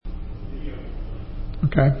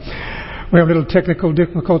Okay. We have a little technical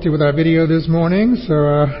difficulty with our video this morning,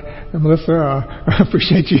 so Melissa, I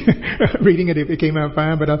appreciate you reading it if it came out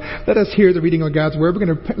fine, but let us hear the reading of God's Word. We're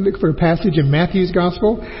going to look for a passage in Matthew's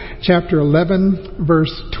Gospel, chapter 11,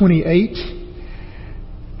 verse 28.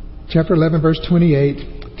 Chapter 11, verse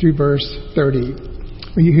 28 through verse 30.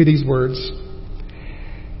 When you hear these words,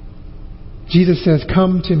 Jesus says,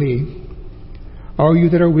 "Come to me, all you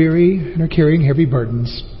that are weary and are carrying heavy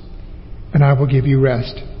burdens, and I will give you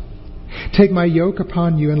rest. Take my yoke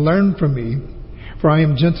upon you and learn from me, for I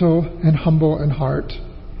am gentle and humble in heart,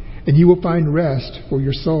 and you will find rest for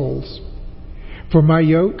your souls. For my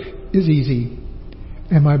yoke is easy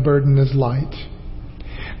and my burden is light."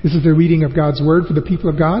 This is the reading of God's Word for the people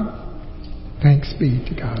of God. Thanks be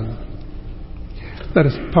to God. Let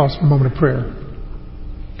us pause for a moment of prayer.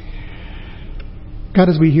 God,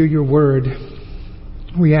 as we hear your Word,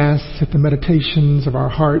 we ask that the meditations of our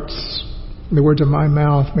hearts, the words of my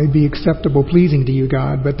mouth may be acceptable, pleasing to you,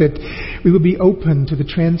 God, but that we will be open to the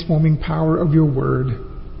transforming power of your Word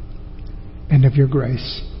and of your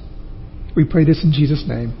grace. We pray this in Jesus'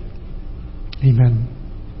 name. Amen.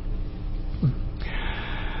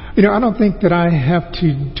 You know, I don't think that I have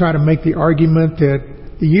to try to make the argument that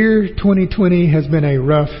the year 2020 has been a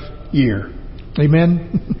rough year.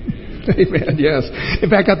 Amen? Amen, yes. In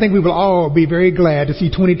fact, I think we will all be very glad to see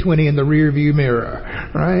 2020 in the rear view mirror,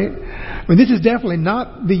 right? I mean, this is definitely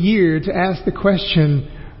not the year to ask the question,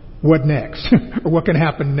 what next? Or what can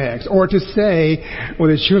happen next? Or to say, well,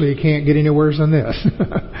 it surely can't get any worse than this.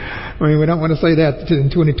 I mean, we don't want to say that in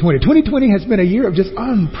 2020. 2020 has been a year of just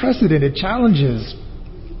unprecedented challenges.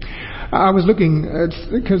 I was looking at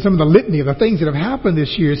some of the litany of the things that have happened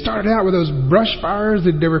this year. It started out with those brush fires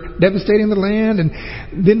that were devastating the land, and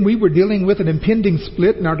then we were dealing with an impending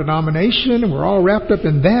split in our denomination, and we're all wrapped up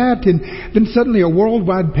in that. And then suddenly a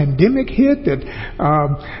worldwide pandemic hit that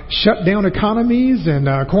shut down economies and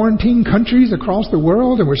quarantined countries across the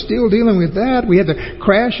world, and we're still dealing with that. We had the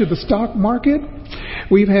crash of the stock market.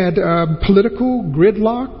 We've had political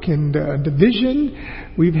gridlock and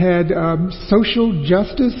division. We've had social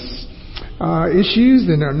justice issues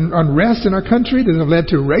and unrest in our country that have led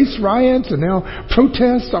to race riots and now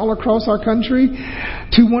protests all across our country,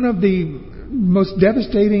 to one of the most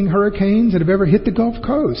devastating hurricanes that have ever hit the Gulf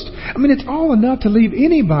Coast. I mean, it's all enough to leave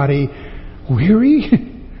anybody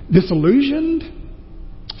weary, disillusioned,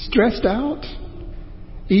 stressed out,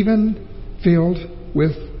 even filled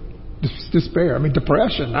with despair. I mean,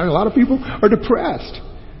 depression. I mean, a lot of people are depressed.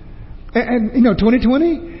 And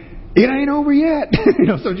 2020, it ain't over yet.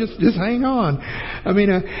 So just hang on. I mean,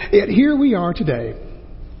 yet here we are today.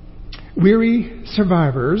 Weary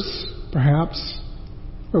survivors, perhaps,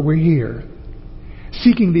 but we're here,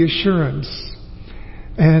 seeking the assurance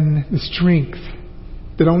and the strength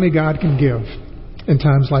that only God can give in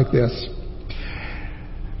times like this.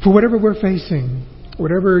 For whatever we're facing,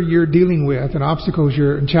 whatever you're dealing with and obstacles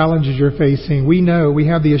and challenges you're facing, we know we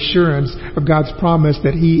have the assurance of God's promise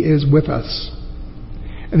that He is with us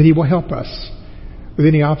and that He will help us with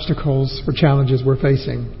any obstacles or challenges we're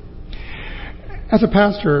facing. As a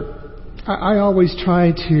pastor, I always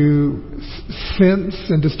try to sense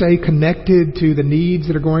and to stay connected to the needs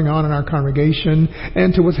that are going on in our congregation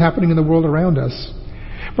and to what's happening in the world around us.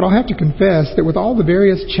 But I'll have to confess that with all the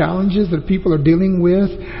various challenges that people are dealing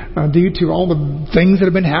with due to all the things that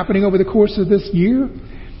have been happening over the course of this year,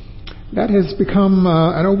 that has become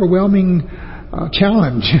an overwhelming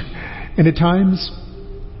challenge and at times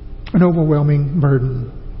an overwhelming burden.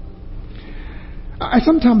 I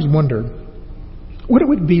sometimes wonder what it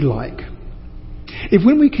would be like if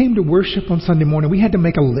when we came to worship on Sunday morning we had to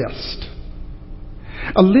make a list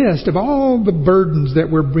of all the burdens that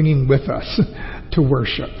we're bringing with us to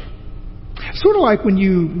worship. Sort of like when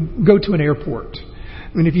you go to an airport.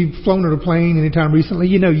 I mean, if you've flown on a plane anytime recently,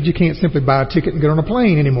 you know you just can't simply buy a ticket and get on a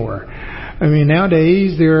plane anymore. I mean,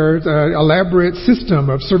 nowadays there's an elaborate system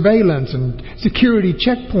of surveillance and security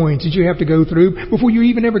checkpoints that you have to go through before you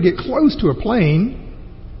even ever get close to a plane.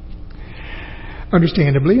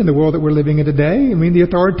 Understandably, in the world that we're living in today, I mean, the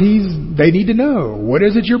authorities, they need to know what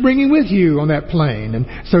is it you're bringing with you on that plane. And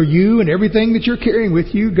so you and everything that you're carrying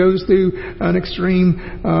with you goes through an extreme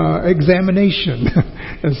examination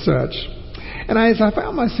as such. And as I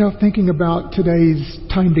found myself thinking about today's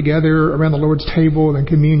time together around the Lord's table and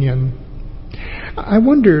communion, I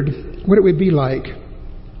wondered what it would be like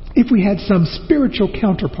if we had some spiritual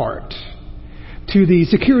counterpart to the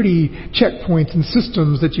security checkpoints and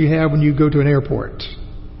systems that you have when you go to an airport.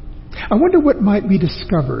 I wonder what might be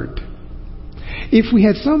discovered if we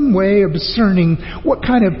had some way of discerning what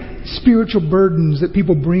kind of spiritual burdens that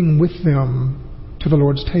people bring with them to the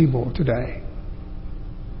Lord's table today.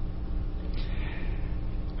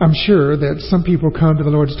 I'm sure that some people come to the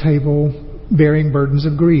Lord's table bearing burdens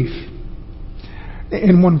of grief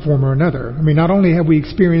in one form or another. I mean, not only have we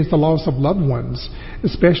experienced the loss of loved ones,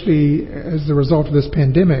 especially as the result of this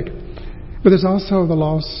pandemic, but there's also the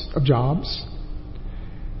loss of jobs.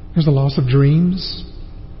 There's the loss of dreams.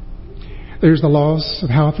 There's the loss of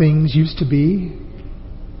how things used to be.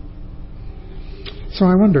 So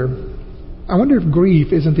I wonder if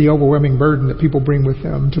grief isn't the overwhelming burden that people bring with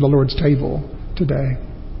them to the Lord's table today.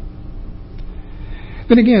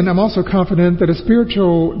 Then again, I'm also confident that a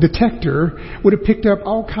spiritual detector would have picked up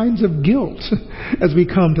all kinds of guilt as we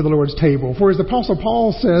come to the Lord's table. For as the Apostle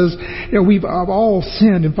Paul says, we've all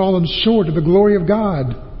sinned and fallen short of the glory of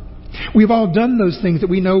God. We've all done those things that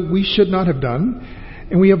we know we should not have done,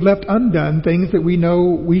 and we have left undone things that we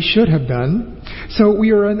know we should have done. So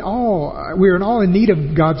we are in all in need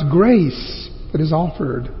of God's grace that is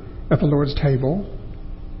offered at the Lord's table.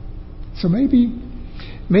 So maybe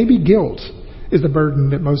guilt is the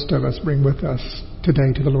burden that most of us bring with us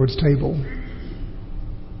today to the Lord's table.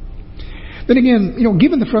 Then again,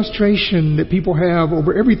 given the frustration that people have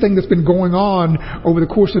over everything that's been going on over the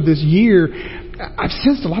course of this year, I've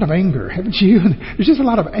sensed a lot of anger, haven't you? There's just a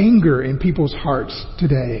lot of anger in people's hearts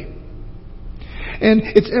today. And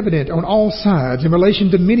it's evident on all sides in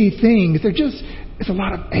relation to many things. There's a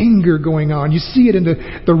lot of anger going on. You see it in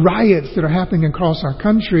the riots that are happening across our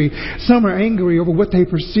country. Some are angry over what they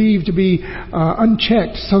perceive to be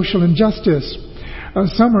unchecked social injustice.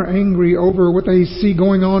 Some are angry over what they see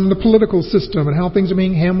going on in the political system and how things are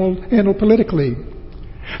being handled politically.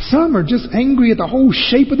 Some are just angry at the whole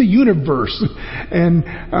shape of the universe and,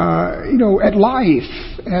 at life,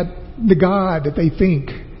 at the God that they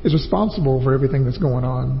think is responsible for everything that's going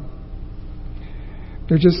on.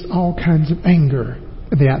 There's just all kinds of anger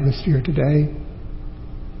in the atmosphere today.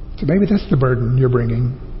 So maybe that's the burden you're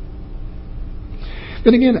bringing.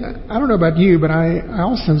 Then again, I don't know about you, but I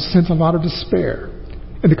also sense a lot of despair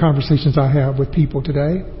in the conversations I have with people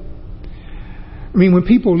today. I mean, when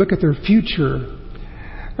people look at their future,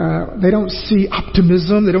 they don't see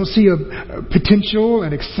optimism. They don't see a potential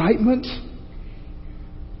and excitement.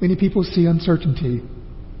 Many people see uncertainty,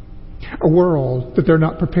 a world that they're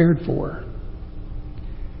not prepared for.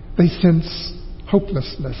 They sense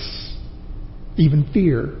hopelessness, even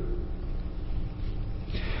fear.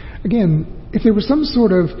 Again, if there was some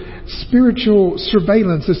sort of spiritual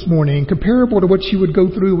surveillance this morning comparable to what you would go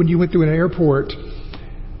through when you went through an airport,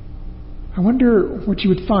 I wonder what you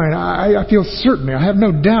would find. I feel certain, I have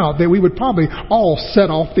no doubt that we would probably all set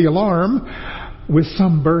off the alarm with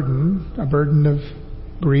some burden, a burden of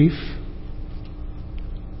grief,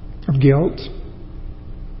 of guilt,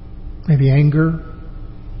 maybe anger,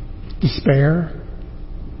 despair,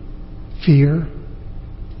 fear.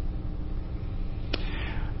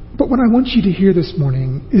 But what I want you to hear this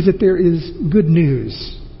morning is that there is good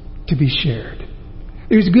news to be shared.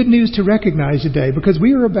 There's good news to recognize today because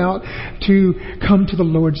we are about to come to the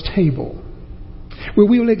Lord's table, where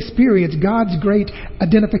we will experience God's great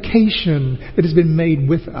identification that has been made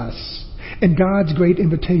with us and God's great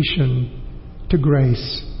invitation to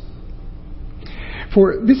grace.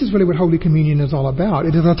 For this is really what Holy Communion is all about.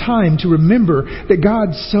 It is a time to remember that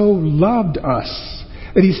God so loved us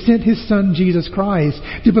that He sent His Son, Jesus Christ,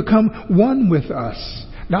 to become one with us.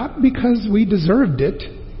 Not because we deserved it,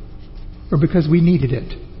 or because we needed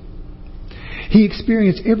it. He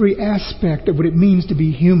experienced every aspect of what it means to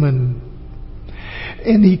be human.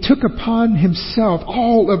 And He took upon Himself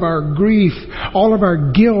all of our grief, all of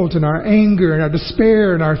our guilt and our anger and our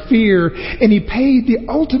despair and our fear. And He paid the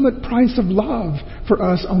ultimate price of love for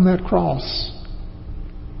us on that cross.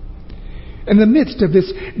 In the midst of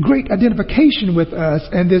this great identification with us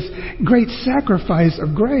and this great sacrifice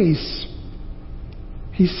of grace,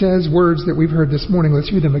 He says words that we've heard this morning. Let's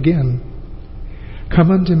hear them again. Come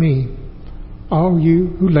unto me, all you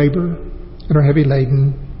who labor and are heavy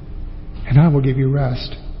laden, and I will give you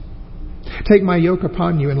rest. Take my yoke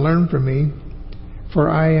upon you and learn from me, for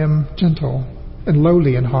I am gentle and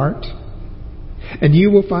lowly in heart, and you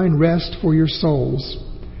will find rest for your souls.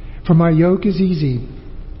 For my yoke is easy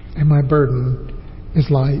and my burden is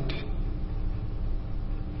light.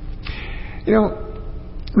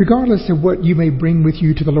 Regardless of what you may bring with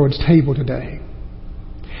you to the Lord's table today,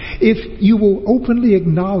 if you will openly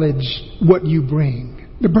acknowledge what you bring,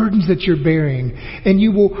 the burdens that you're bearing, and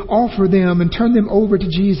you will offer them and turn them over to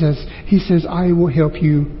Jesus, He says, I will help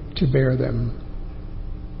you to bear them.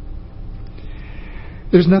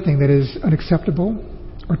 There's nothing that is unacceptable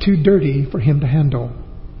or too dirty for Him to handle.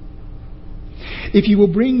 If you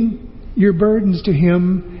will bring your burdens to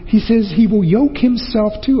Him, He says He will yoke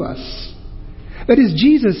Himself to us. That is,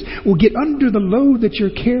 Jesus will get under the load that you're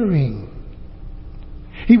carrying.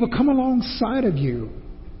 He will come alongside of you.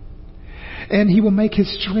 And He will make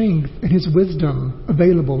His strength and His wisdom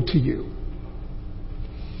available to you.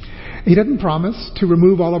 He doesn't promise to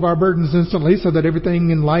remove all of our burdens instantly so that everything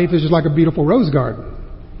in life is just like a beautiful rose garden.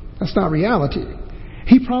 That's not reality.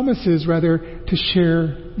 He promises, rather, to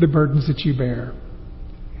share the burdens that you bear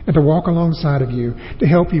and to walk alongside of you, to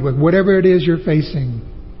help you with whatever it is you're facing.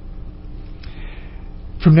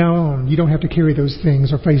 From now on, you don't have to carry those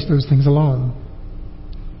things or face those things alone.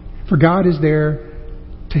 For God is there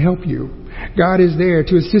to help you. God is there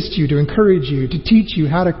to assist you, to encourage you, to teach you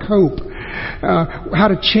how to cope, how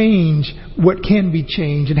to change what can be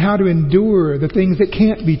changed, and how to endure the things that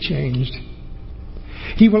can't be changed.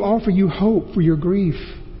 He will offer you hope for your grief.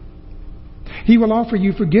 He will offer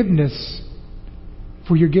you forgiveness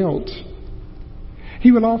for your guilt.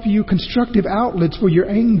 He will offer you constructive outlets for your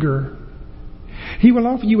anger. He will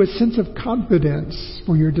offer you a sense of confidence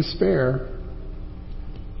for your despair.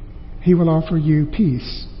 He will offer you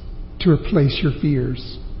peace to replace your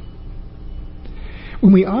fears.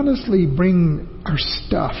 When we honestly bring our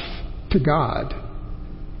stuff to God,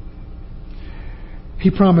 He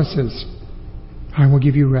promises, I will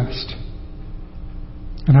give you rest.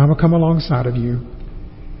 And I will come alongside of you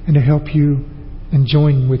and to help you and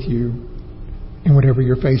join with you in whatever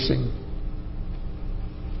you're facing.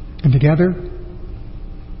 And together,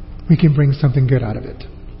 we can bring something good out of it.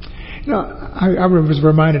 You know, I was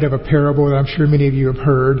reminded of a parable that I'm sure many of you have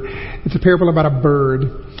heard. It's a parable about a bird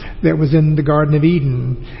that was in the Garden of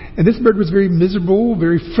Eden. And this bird was very miserable,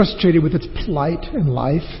 very frustrated with its plight in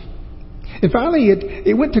life. And finally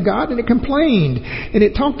it went to God and it complained. And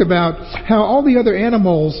it talked about how all the other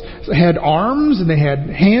animals had arms and they had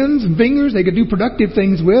hands and fingers they could do productive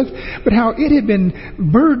things with, but how it had been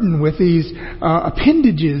burdened with these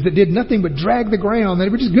appendages that did nothing but drag the ground. They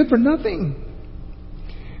were just good for nothing.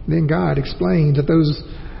 Then God explains that those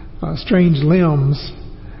strange limbs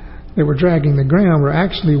that were dragging the ground were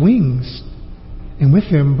actually wings. And with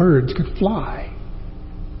them, birds could fly.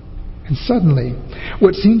 And suddenly,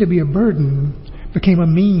 what seemed to be a burden became a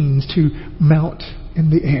means to mount in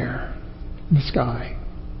the air, in the sky.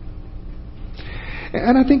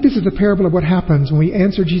 And I think this is the parable of what happens when we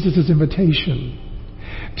answer Jesus' invitation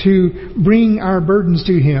to bring our burdens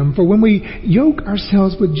to Him. For when we yoke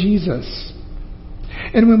ourselves with Jesus,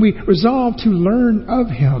 and when we resolve to learn of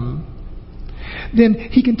Him, then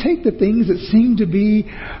He can take the things that seem to be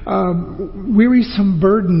wearisome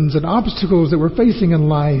burdens and obstacles that we're facing in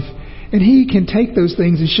life, and He can take those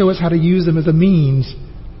things and show us how to use them as a means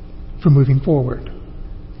for moving forward.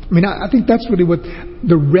 I mean, I think that's really what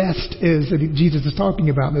the rest is that Jesus is talking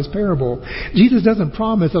about in this parable. Jesus doesn't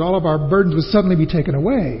promise that all of our burdens will suddenly be taken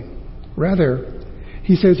away. Rather,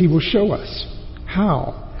 He says He will show us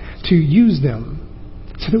how to use them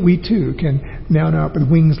so that we too can mount up with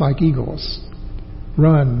wings like eagles,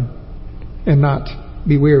 run and not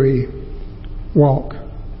be weary, walk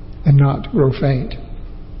and not grow faint.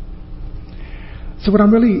 So what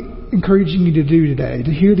I'm really encouraging you to do today,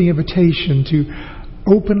 to hear the invitation to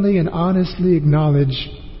openly and honestly acknowledge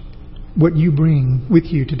what you bring with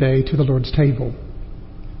you today to the Lord's table.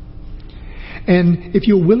 And if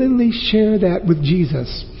you'll willingly share that with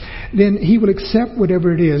Jesus, then He will accept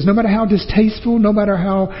whatever it is, no matter how distasteful, no matter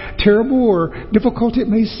how terrible or difficult it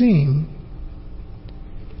may seem.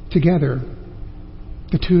 Together,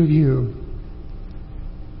 the two of you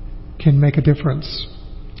can make a difference.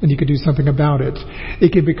 And you can do something about it.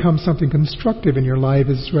 It can become something constructive in your life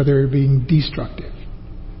as rather being destructive.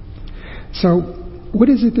 So, what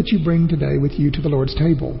is it that you bring today with you to the Lord's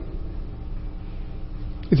table?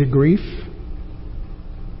 Is it grief?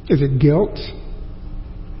 Is it guilt?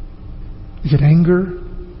 Is it anger?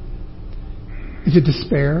 Is it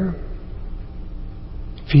despair?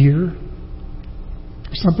 Fear?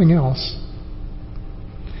 Or something else?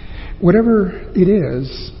 Whatever it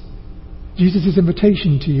is, Jesus'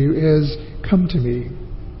 invitation to you is, come to me.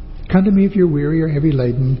 Come to me if you're weary or heavy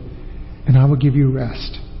laden, and I will give you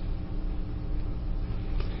rest.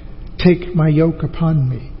 Take my yoke upon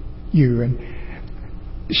me, you, and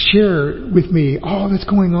share with me all that's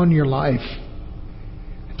going on in your life.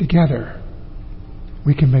 Together,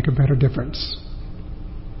 we can make a better difference.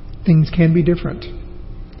 Things can be different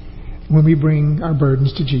when we bring our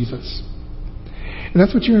burdens to Jesus. And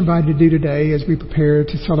that's what you're invited to do today as we prepare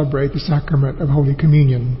to celebrate the sacrament of Holy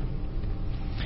Communion.